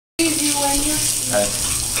Okay.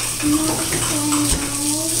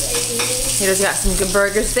 Peter's got some good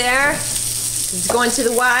burgers there. He's going to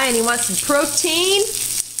the Y and he wants some protein.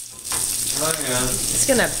 Oh yeah. It's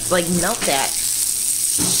gonna like melt that.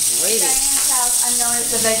 Gravy. Diane's house, I'm known as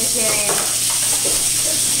the vegetarian.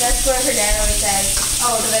 That's what her dad always says.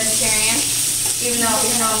 Oh, the vegetarian. Even though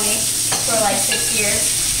he's known me for like 6 years.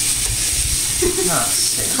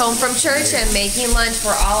 Home from church and making lunch.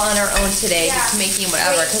 We're all on our own today, Yeah. just making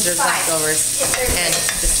whatever because there's 5. leftovers and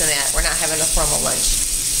this and that. We're not having a formal lunch.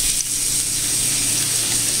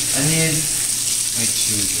 I need my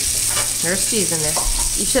cheese. There's cheese in there.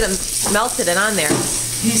 You should have melted it on there.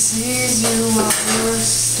 He sees you while you're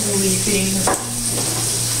sleeping.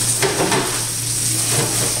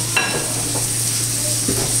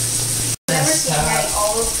 Never seen Daddy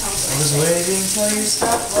all those I comforts. was waiting till you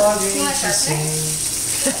stopped vlogging You want to Shark sing.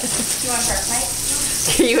 You want Shark Night?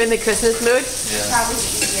 Are you in the Christmas mood? Yeah. Probably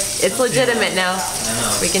easier. It's legitimate now. I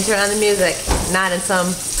know. We can turn on the music. Not in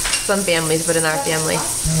some families, but in our family.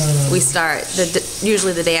 We start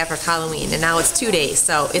usually the day after Halloween, and now it's 2 days,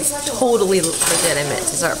 so it's totally legitimate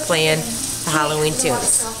to start playing the Halloween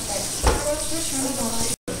tunes.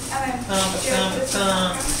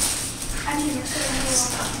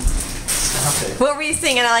 What were you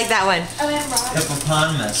singing? I like that one.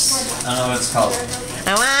 Hippopotamus. I don't know what it's called.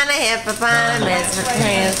 I want a hippopotamus for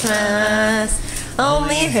Christmas.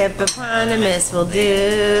 Only a hippopotamus will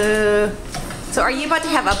do. So are you about to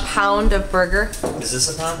have a pound of burger? Is this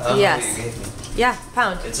a pound? Oh, Yes. you gave me. Yeah,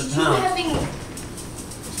 pound. It's a You pound. having...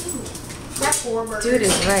 Grab 4 burgers. Dude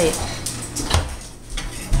is right.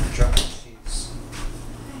 Drop the cheese.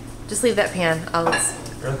 Just leave that pan. I'll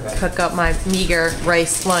Okay. cook up my meager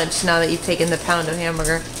rice lunch now that you've taken the pound of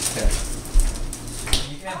hamburger. Okay.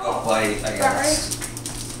 You can go white, I guess.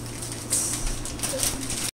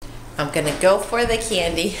 I'm gonna go for the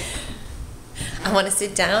candy. I want to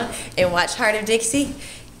sit down and watch Heart of Dixie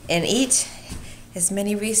and eat as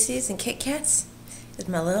many Reese's and Kit Kats as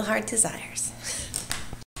my little heart desires.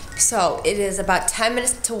 So it is about 10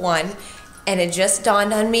 minutes to 1, and it just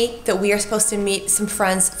dawned on me that we are supposed to meet some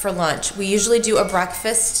friends for lunch. We usually do a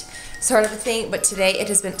breakfast sort of a thing, but today it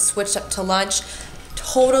has been switched up to lunch.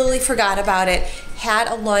 Totally forgot about it. Had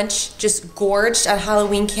a lunch, just gorged on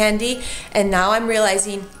Halloween candy, and now I'm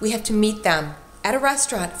realizing we have to meet them at a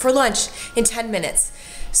restaurant for lunch in 10 minutes.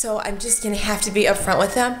 So I'm just gonna have to be upfront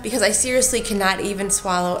with them because I seriously cannot even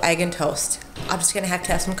swallow egg and toast. I'm just gonna have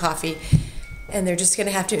to have some coffee, and they're just gonna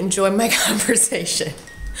have to enjoy my conversation.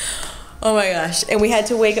 Oh my gosh, and we had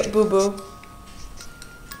to wake up Boo Boo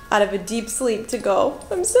out of a deep sleep to go.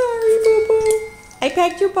 I'm sorry, Boo Boo. I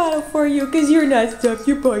packed your bottle for you because you're not stuffed,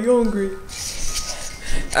 you're probably hungry.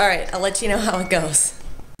 All right, I'll let you know how it goes.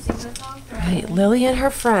 All right, Lily and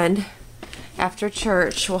her friend, after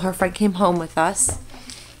church, well, her friend came home with us,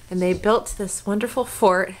 and they built this wonderful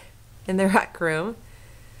fort in their rec room.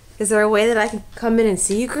 Is there a way that I can come in and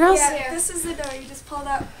see you girls? Yeah, this is the door. You just pull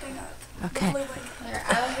that thing up. Okay. The blue one. Here,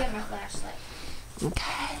 I will get my flashlight.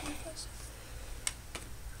 Okay.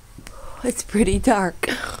 It's pretty dark.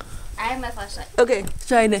 I have my flashlight. Okay,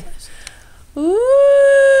 shine it.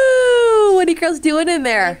 Ooh, what are you girls doing in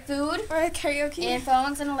there? Food Or a karaoke. and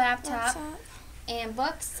phones and a laptop What's that? and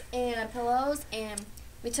books and pillows, and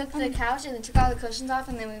we took the couch and then took all the cushions off,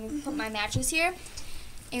 and then we put my mattress here.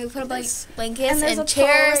 And we put blankets And there's and a pole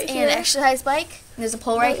chairs right and here. an exercise bike. And there's a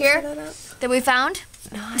pole right Set here it up. that we found.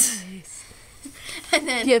 Nice. And Do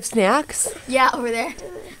then, you have snacks? yeah, over there.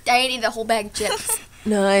 Diane ate the whole bag of chips.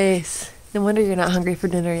 Nice. No wonder you're not hungry for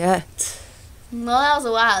dinner yet. Well, that was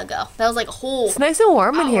a while ago. That was like a whole... It's nice and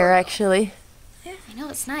warm in here, actually. I know,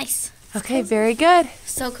 it's nice. Okay, very good.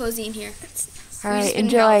 So cozy in here. All We right, just been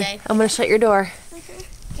here all enjoy. day. I'm gonna shut your door.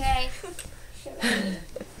 Okay.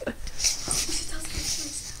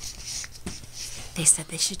 They said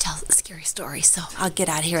they should tell a scary story, so I'll get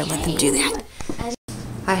out of here and let them do that.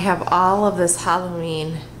 I have all of this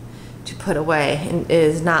Halloween to put away, and it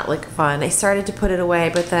is not like fun. I started to put it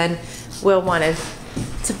away, but then Will wanted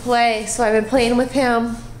to play, so I've been playing with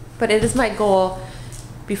him. But it is my goal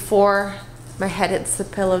before my head hits the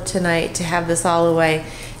pillow tonight to have this all away.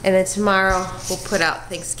 And then tomorrow we'll put out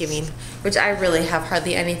Thanksgiving, which I really have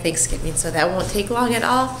hardly any Thanksgiving, so that won't take long at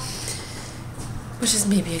all, which is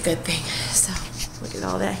maybe a good thing. So look at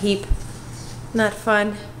all that heap. Not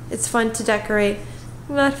fun. It's fun to decorate.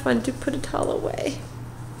 Not fun to put it all away.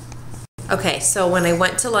 Okay, so when I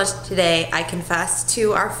went to lunch today, I confessed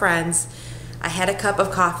to our friends. I had a cup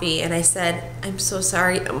of coffee and I said, I'm so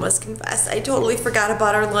sorry, I must confess. I totally forgot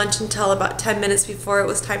about our lunch until about 10 minutes before it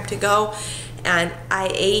was time to go. And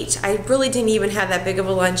I really didn't even have that big of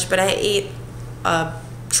a lunch, but I ate a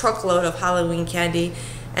truckload of Halloween candy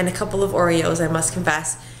and a couple of Oreos, I must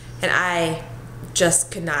confess, and I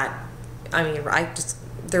just could not, I mean,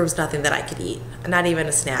 there was nothing that I could eat, not even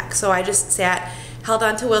a snack. So I just sat, held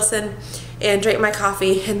on to Wilson, and drank my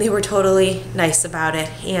coffee, and they were totally nice about it.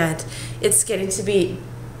 And it's getting to be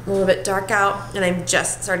a little bit dark out, and I'm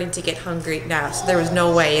just starting to get hungry now, so there was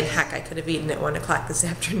no way in heck I could have eaten at 1 o'clock this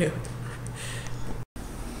afternoon.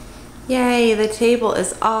 Yay, the table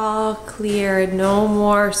is all cleared. No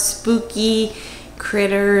more spooky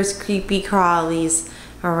critters, creepy crawlies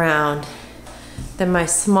around. Then my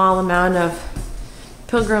small amount of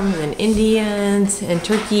pilgrims and Indians and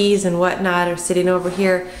turkeys and whatnot are sitting over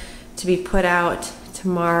here to be put out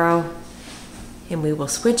tomorrow, and we will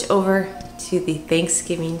switch over to the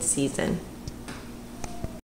Thanksgiving season.